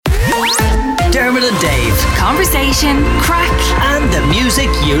Dermot and Dave. Conversation, crack, And the music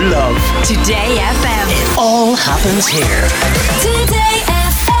you love. Today FM. It all happens here. Today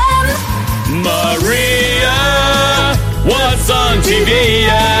FM. Maria, what's on TV?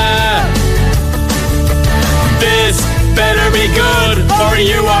 This better be good or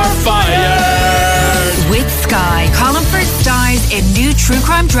you are fired. With Sky, Collinford stars in new true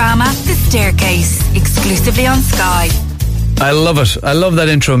crime drama, The Staircase, exclusively on Sky. I love it. I love that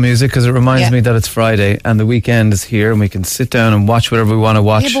intro music because it reminds me that it's Friday and the weekend is here and we can sit down and watch whatever we want to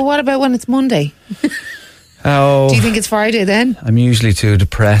watch. Yeah, but what about when it's Monday? Oh, Do you think it's Friday then? I'm usually too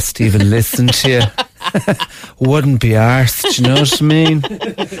depressed to even listen to you. Wouldn't be arsed, do you know what I mean?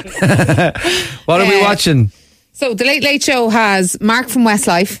 What are we watching? So the Late Late Show has Mark from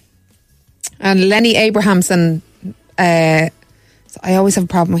Westlife and Lenny Abrahamson. So I always have a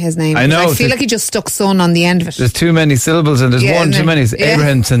problem with his name. I know. I feel like he just stuck son on the end of it. There's too many syllables and there's one too many. It's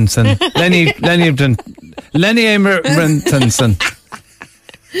Abrahamson. Lenny Abrahamson.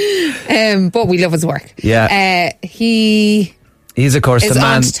 But we love his work. Yeah. He He's, of course, is the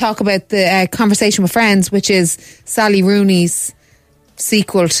man. on to talk about the Conversation with Friends, which is Sally Rooney's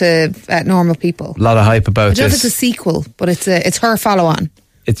sequel to Normal People. A lot of hype about I don't know if this. it's a sequel, but it's her follow-on.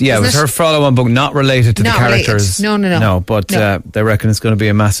 It was her follow-on book, not related to Not the characters. related. No. No, but they reckon it's going to be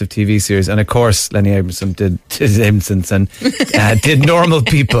a massive TV series. And of course, Lenny Abrahamson did Normal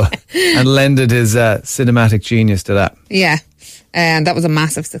People and lended his cinematic genius to that. Yeah. And that was a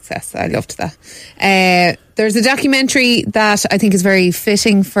massive success. I loved that. There's a documentary that I think is very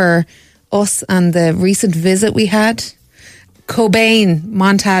fitting for us and the recent visit we had. Cobain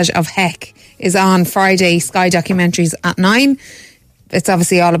Montage of Heck is on Friday, Sky Documentaries at 9. It's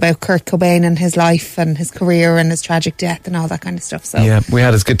obviously all about Kurt Cobain and his life and his career and his tragic death and all that kind of stuff. So Yeah, we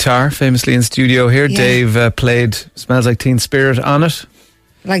had his guitar famously in studio here. Yeah. Dave played Smells Like Teen Spirit on it.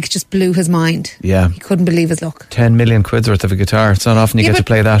 like just blew his mind. Yeah. He couldn't believe his luck. 10 million quid's worth of a guitar. It's not often you get to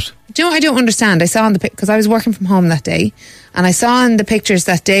play that. Do you know what I don't understand? I saw on the because I was working from home that day, and I saw in the pictures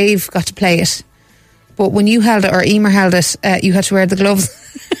that Dave got to play it, but when you held it or Emer held it, you had to wear the gloves.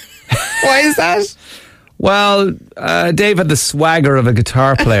 Why is that? Well, Dave had the swagger of a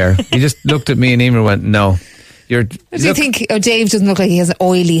guitar player. He just looked at me and Emer and went, "No, you're." Do you think Dave doesn't look like he has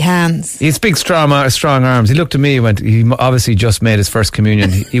oily hands? He has big, strong arms. He looked at me and went, he obviously just made his first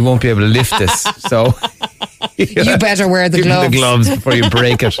communion. He won't be able to lift this. So you better wear the give him gloves. the gloves before you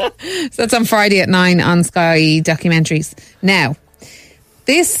break it. So that's on Friday at 9 on Sky Documentaries. Now,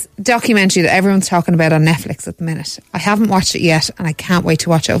 this documentary that everyone's talking about on Netflix at the minute, I haven't watched it yet and I can't wait to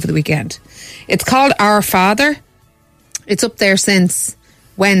watch it over the weekend. It's called Our Father. It's up there since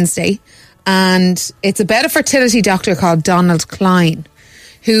Wednesday. And it's about a fertility doctor called Donald Klein,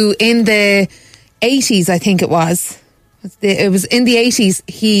 who in the 80s, I think it was in the 80s,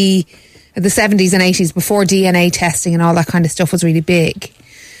 the 70s and 80s, before DNA testing and all that kind of stuff was really big.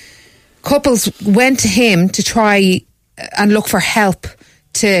 Couples went to him to try and look for help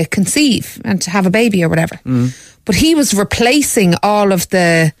to conceive and to have a baby or whatever. But he was replacing all of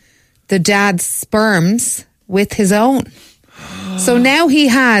the dad's sperms with his own. So now he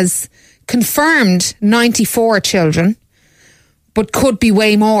has confirmed 94 children, but could be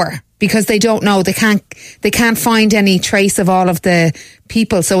way more because they don't know. They can't find any trace of all of the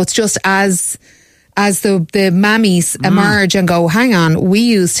people. So it's just as the mammies emerge and go, hang on, we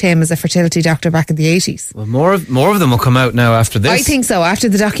used him as a fertility doctor back in the 80s. Well, more of them will come out now after this. I think so, after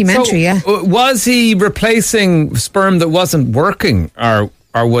the documentary, yeah. Was he replacing sperm that wasn't working, or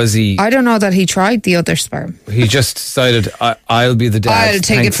was he... I don't know that he tried the other sperm. He just decided, I'll be the dad. I'll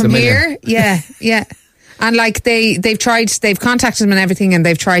take it from here. Yeah. And like they've contacted him and everything, and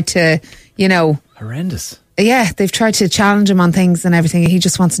they've tried to, Horrendous. Yeah, they've tried to challenge him on things and everything, and he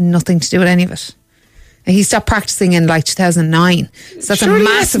just wants nothing to do with any of it. And he stopped practicing in like 2009. So that's Surely a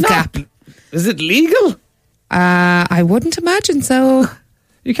massive gap. Is it legal? I wouldn't imagine so.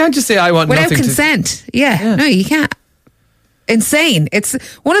 You can't just say, I want Without nothing consent. Yeah. No, you can't. Insane. It's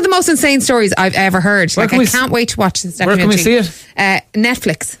one of the most insane stories I've ever heard. I can't wait to watch this documentary. Where can we see it?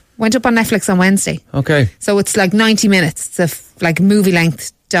 Netflix. Went up on Netflix on Wednesday. Okay. So it's like 90 minutes. It's a movie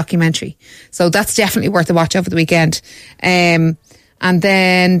length documentary. So that's definitely worth a watch over the weekend. And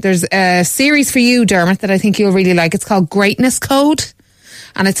then there's a series for you, Dermot, that I think you'll really like. It's called Greatness Code.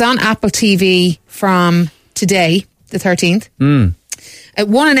 And it's on Apple TV from today, the 13th. It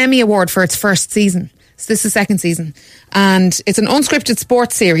won an Emmy Award for its first season. So this is the second season. And it's an unscripted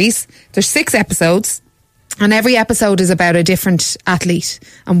sports series. There's 6 episodes. And every episode is about a different athlete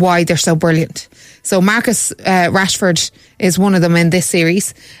and why they're so brilliant. So Marcus Rashford is one of them in this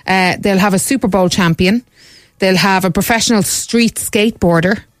series. They'll have a Super Bowl champion. They'll have a professional street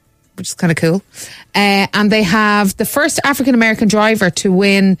skateboarder, which is kind of cool. And they have the first African American driver to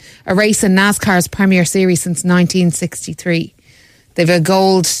win a race in NASCAR's Premier Series since 1963. They've a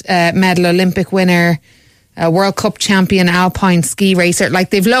gold medal Olympic winner, a World Cup champion, alpine ski racer.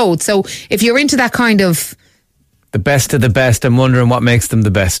 Like, they've loads. So if you're into that kind of... The best of the best, I'm wondering what makes them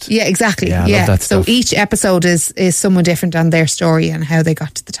the best. Yeah, exactly. Yeah, I love that So stuff. each episode is someone different on their story and how they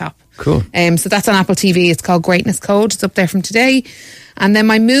got to the top. Cool. So that's on Apple TV. It's called Greatness Code. It's up there from today. And then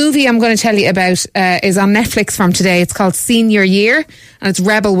my movie I'm going to tell you about is on Netflix from today. It's called Senior Year, and it's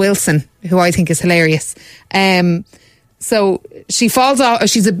Rebel Wilson, who I think is hilarious. So she falls off.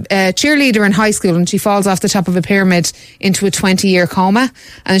 She's a cheerleader in high school, and she falls off the top of a pyramid into a 20-year coma,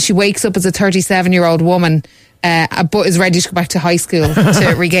 and she wakes up as a 37-year-old woman, but is ready to go back to high school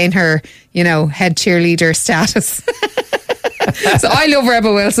to regain her, head cheerleader status. So I love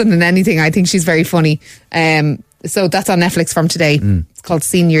Rebel Wilson in anything. I think she's very funny. So that's on Netflix from today. It's called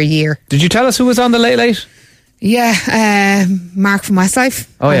Senior Year. Did you tell us who was on the Late Late? Yeah, Mark from Westlife.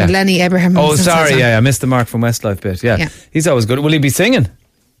 Oh, yeah. And Lenny Abraham. Oh, sorry. Yeah, I missed the Mark from Westlife bit. Yeah. He's always good. Will he be singing?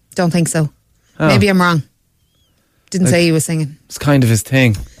 Don't think so. Oh. Maybe I'm wrong. Didn't say he was singing. It's kind of his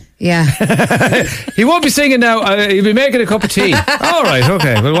thing. Yeah. He won't be singing now. He'll be making a cup of tea. All right,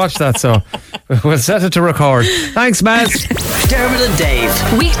 okay. We'll watch that. So we'll set it to record. Thanks, Maz. Dermot and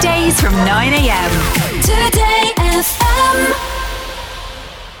Dave. Weekdays from 9 a.m. Today